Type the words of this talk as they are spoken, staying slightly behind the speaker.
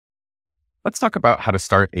Let's talk about how to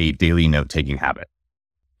start a daily note-taking habit.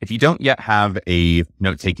 If you don't yet have a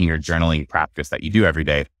note-taking or journaling practice that you do every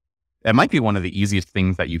day, it might be one of the easiest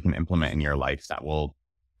things that you can implement in your life that will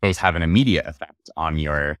both have an immediate effect on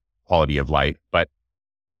your quality of life, but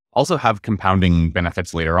also have compounding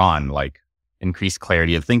benefits later on, like increased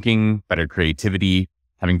clarity of thinking, better creativity,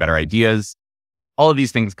 having better ideas. All of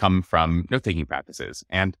these things come from note-taking practices.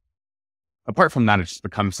 And apart from that, it just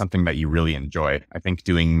becomes something that you really enjoy. I think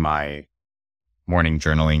doing my morning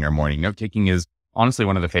journaling or morning note-taking is honestly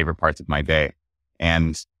one of the favorite parts of my day.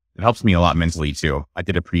 And it helps me a lot mentally too. I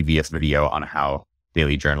did a previous video on how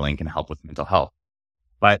daily journaling can help with mental health.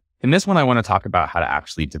 But in this one, I want to talk about how to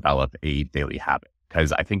actually develop a daily habit,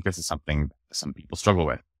 because I think this is something some people struggle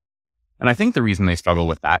with. And I think the reason they struggle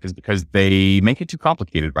with that is because they make it too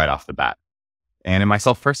complicated right off the bat. And in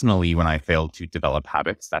myself personally, when I fail to develop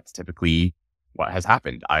habits, that's typically what has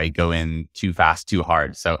happened. I go in too fast, too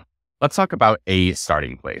hard. So let's talk about a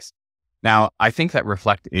starting place. Now, I think that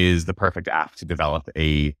Reflect is the perfect app to develop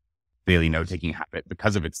a daily note-taking habit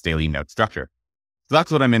because of its daily note structure. So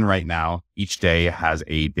that's what I'm in right now. Each day has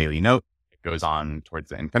a daily note. It goes on towards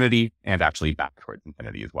the infinity and actually back towards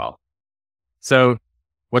infinity as well. So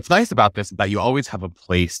what's nice about this is that you always have a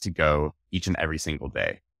place to go each and every single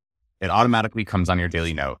day. It automatically comes on your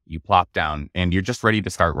daily note. You plop down and you're just ready to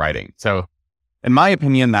start writing. So in my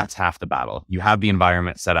opinion, that's half the battle. You have the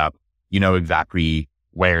environment set up. You know exactly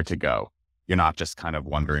where to go. You're not just kind of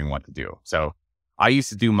wondering what to do. So I used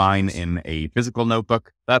to do mine in a physical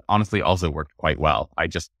notebook. That honestly also worked quite well. I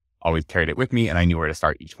just always carried it with me and I knew where to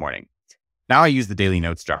start each morning. Now I use the daily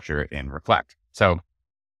note structure in Reflect. So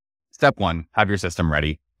step one, have your system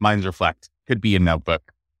ready. Mine's Reflect. Could be a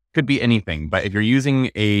notebook, could be anything. But if you're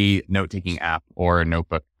using a note-taking app or a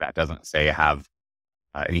notebook that doesn't say have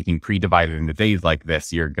anything pre-divided into days like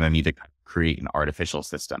this, you're going to need to create an artificial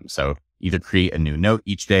system. So either create a new note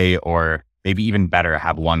each day, or maybe even better,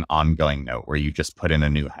 have one ongoing note where you just put in a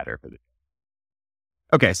new header for the day.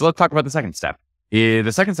 Okay, so let's talk about the second step.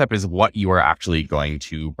 The second step is what you are actually going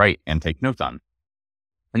to write and take notes on.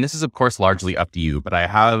 And this is, of course, largely up to you, but I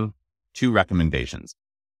have two recommendations.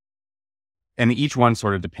 And each one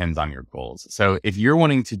sort of depends on your goals. So if you're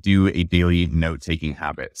wanting to do a daily note-taking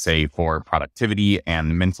habit, say for productivity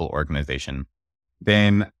and mental organization,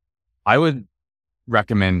 then I would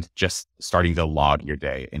recommend just starting to log your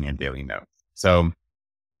day in your daily notes. So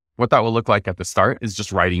what that will look like at the start is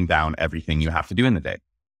just writing down everything you have to do in the day.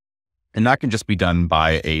 And that can just be done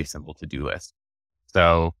by a simple to-do list.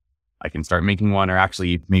 So I can start making one, or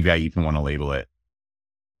actually maybe I even want to label it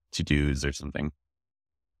to-dos or something.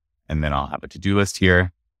 And then I'll have a to-do list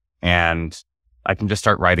here and I can just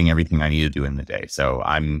start writing everything I need to do in the day. So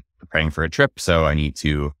I'm preparing for a trip. So I need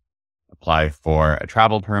to apply for a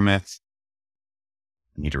travel permit.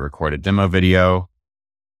 I need to record a demo video.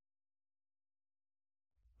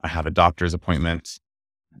 I have a doctor's appointment,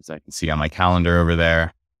 as I can see on my calendar over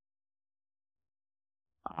there.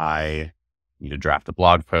 I need to draft a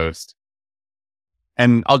blog post.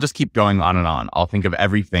 And I'll just keep going on and on. I'll think of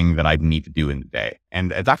everything that I need to do in the day.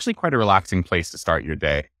 And it's actually quite a relaxing place to start your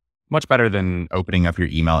day. Much better than opening up your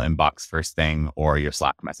email inbox first thing or your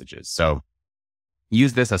Slack messages. So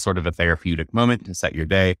use this as sort of a therapeutic moment to set your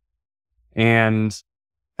day and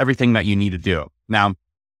everything that you need to do. Now,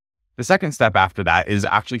 the second step after that is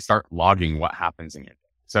actually start logging what happens in your day.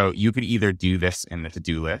 So you could either do this in the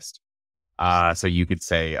to-do list. So you could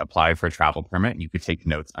say, apply for a travel permit. You could take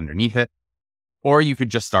notes underneath it. Or you could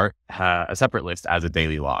just start a separate list as a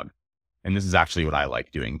daily log. And this is actually what I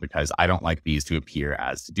like doing, because I don't like these to appear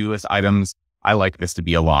as to-do list items. I like this to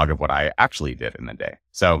be a log of what I actually did in the day.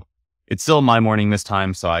 So it's still my morning this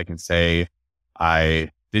time. So I can say I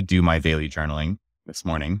did do my daily journaling this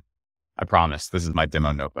morning. I promise this is my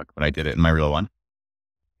demo notebook, but I did it in my real one.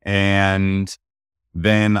 And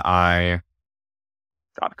then I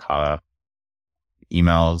got caught up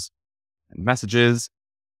emails and messages.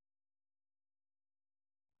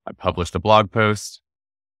 I published a blog post,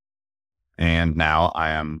 and now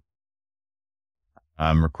I'm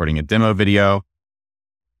recording a demo video.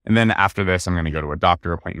 And then after this, I'm going to go to a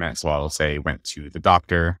doctor appointment. So I'll say went to the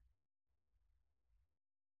doctor.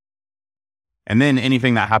 And then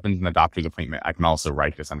anything that happens in the doctor's appointment, I can also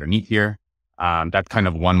write this underneath here. That's kind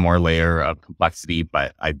of one more layer of complexity,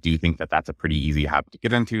 but I do think that that's a pretty easy habit to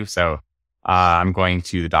get into. So I'm going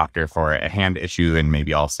to the doctor for a hand issue, and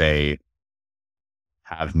maybe I'll say,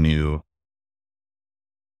 have new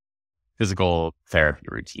physical therapy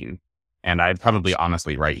routine. And I'd probably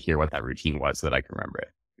honestly write here what that routine was so that I can remember it.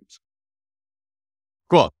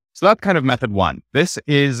 Cool. So that's kind of method one. This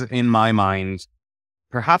is, in my mind,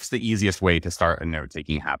 perhaps the easiest way to start a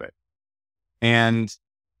note-taking habit. And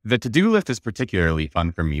the to-do list is particularly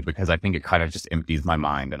fun for me because I think it kind of just empties my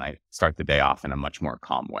mind and I start the day off in a much more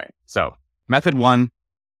calm way. So method one,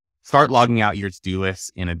 start logging out your to-do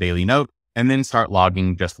list in a daily note and then start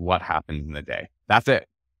logging just what happens in the day. That's it.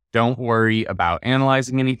 Don't worry about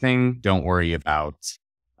analyzing anything. Don't worry about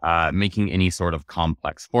making any sort of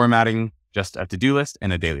complex formatting, just a to-do list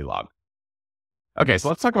and a daily log. Okay, so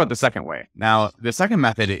let's talk about the second way. Now, the second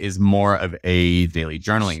method is more of a daily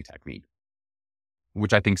journaling technique,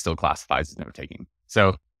 which I think still classifies as note-taking.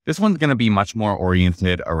 So this one's going to be much more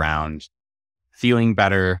oriented around feeling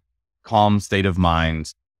better, calm state of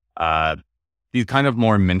mind, these kind of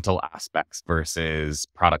more mental aspects versus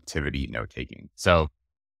productivity note-taking. So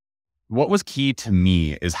what was key to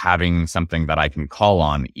me is having something that I can call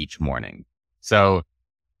on each morning. So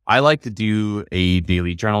I like to do a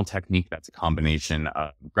daily journal technique that's a combination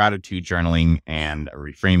of gratitude journaling and a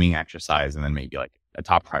reframing exercise, and then maybe like a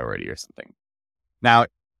top priority or something. Now,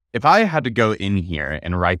 if I had to go in here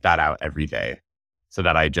and write that out every day so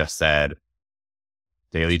that I just said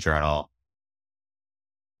daily journal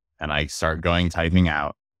and I start typing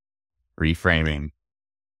out, reframing,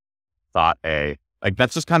 thought A, like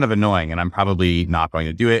that's just kind of annoying and I'm probably not going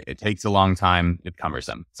to do it. It takes a long time. It's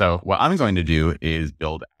cumbersome. So what I'm going to do is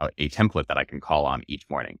build out a template that I can call on each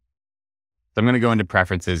morning. So I'm going to go into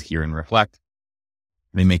preferences here and reflect.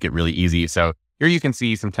 They make it really easy. So here you can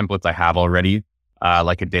see some templates I have already,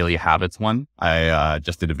 like a daily habits one. I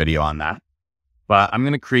just did a video on that, but I'm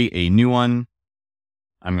going to create a new one.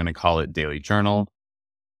 I'm going to call it daily journal.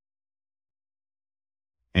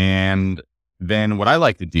 And then what I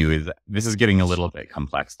like to do is, this is getting a little bit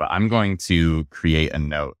complex, but I'm going to create a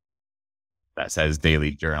note that says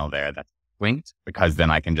daily journal there that's linked, because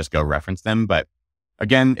then I can just go reference them. But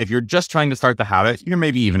again, if you're just trying to start the habit, you can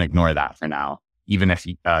maybe even ignore that for now, even if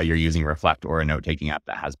you're using Reflect or a note-taking app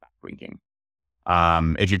that has backlinking.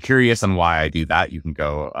 If you're curious on why I do that, you can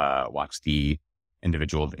go watch the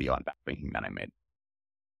individual video on backlinking that I made.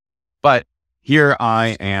 But here I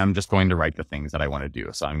am just going to write the things that I want to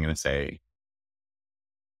do. So I'm going to say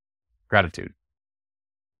gratitude.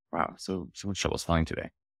 Wow, so much trouble spelling today.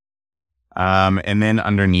 And then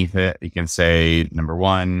underneath it, you can say number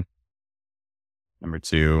 1, number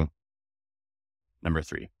 2, number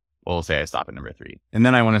 3. We'll say I stop at number 3. And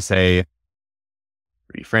then I want to say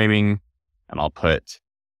reframing, and I'll put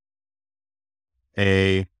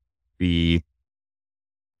A, B,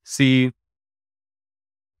 C,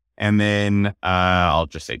 and then I'll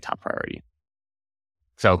just say top priority.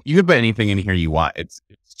 So you could put anything in here you want. It's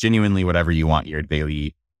genuinely whatever you want your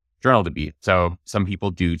daily journal to be. So some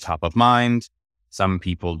people do top of mind. Some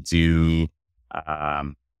people do,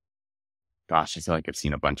 gosh, I feel like I've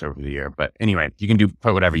seen a bunch over the year. But anyway, you can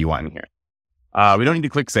put whatever you want in here. We don't need to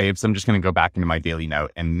click save. So I'm just going to go back into my daily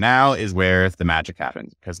note. And now is where the magic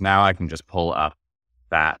happens, because now I can just pull up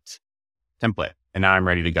that template and now I'm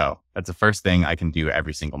ready to go. That's the first thing I can do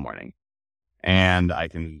every single morning. And I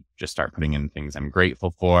can just start putting in things I'm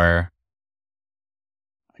grateful for.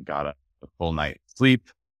 I got a full night's sleep.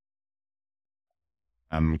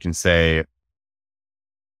 We can say,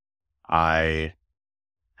 I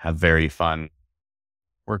have very fun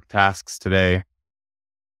work tasks today.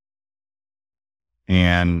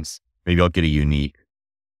 And maybe I'll get a unique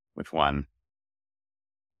with one.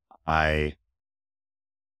 I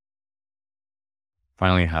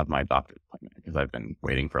finally have my doctor's appointment because I've been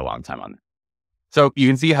waiting for a long time on it. So you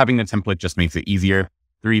can see having the template just makes it easier.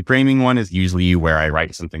 The reframing one is usually where I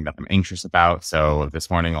write something that I'm anxious about. So this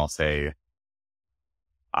morning I'll say,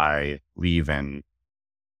 I leave in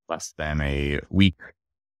less than a week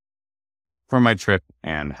for my trip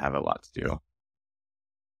and have a lot to do.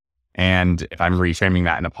 And if I'm reframing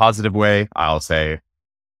that in a positive way, I'll say,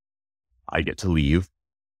 I get to leave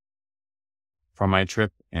from my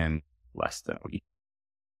trip in less than a week.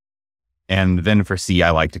 And then for C,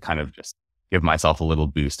 I like to kind of just give myself a little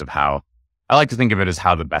boost of how I like to think of it as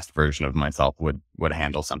how the best version of myself would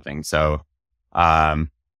handle something. So I'll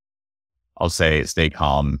say stay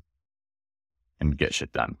calm and get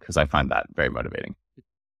shit done, because I find that very motivating.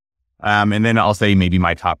 And then I'll say maybe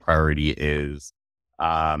my top priority is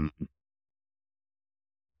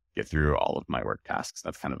get through all of my work tasks.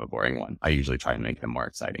 That's kind of a boring one. I usually try and make them more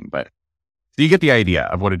exciting, but so you get the idea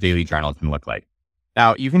of what a daily journal can look like.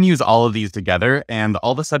 Now you can use all of these together and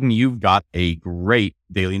all of a sudden you've got a great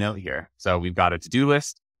daily note here. So we've got a to-do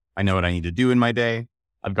list. I know what I need to do in my day.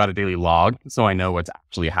 I've got a daily log, so I know what's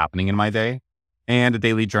actually happening in my day, and a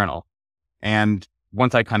daily journal. And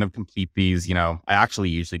once I kind of complete these, I actually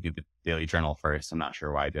usually do the daily journal first. I'm not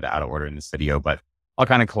sure why I did it out of order in this video, but I'll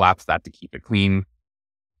kind of collapse that to keep it clean.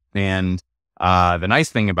 And The nice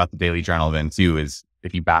thing about the daily journal then too is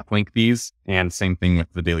if you backlink these, and same thing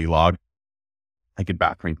with the daily log, I could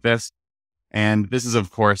backlink this. And this is,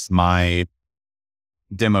 of course, my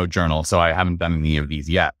demo journal. So I haven't done any of these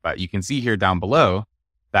yet, but you can see here down below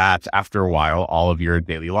that after a while, all of your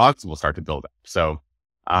daily logs will start to build up. So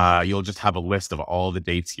you'll just have a list of all the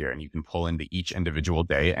dates here, and you can pull into each individual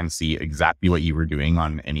day and see exactly what you were doing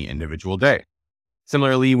on any individual day.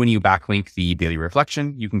 Similarly, when you backlink the daily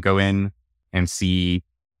reflection, you can go in and see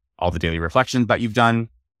all the daily reflections that you've done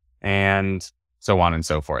and so on and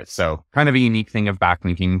so forth. So kind of a unique thing of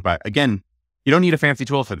backlinking, but again, you don't need a fancy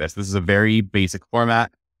tool for this. This is a very basic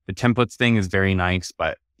format. The templates thing is very nice,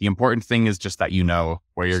 but the important thing is just that you know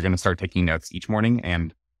where you're going to start taking notes each morning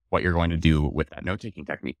and what you're going to do with that note-taking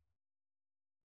technique.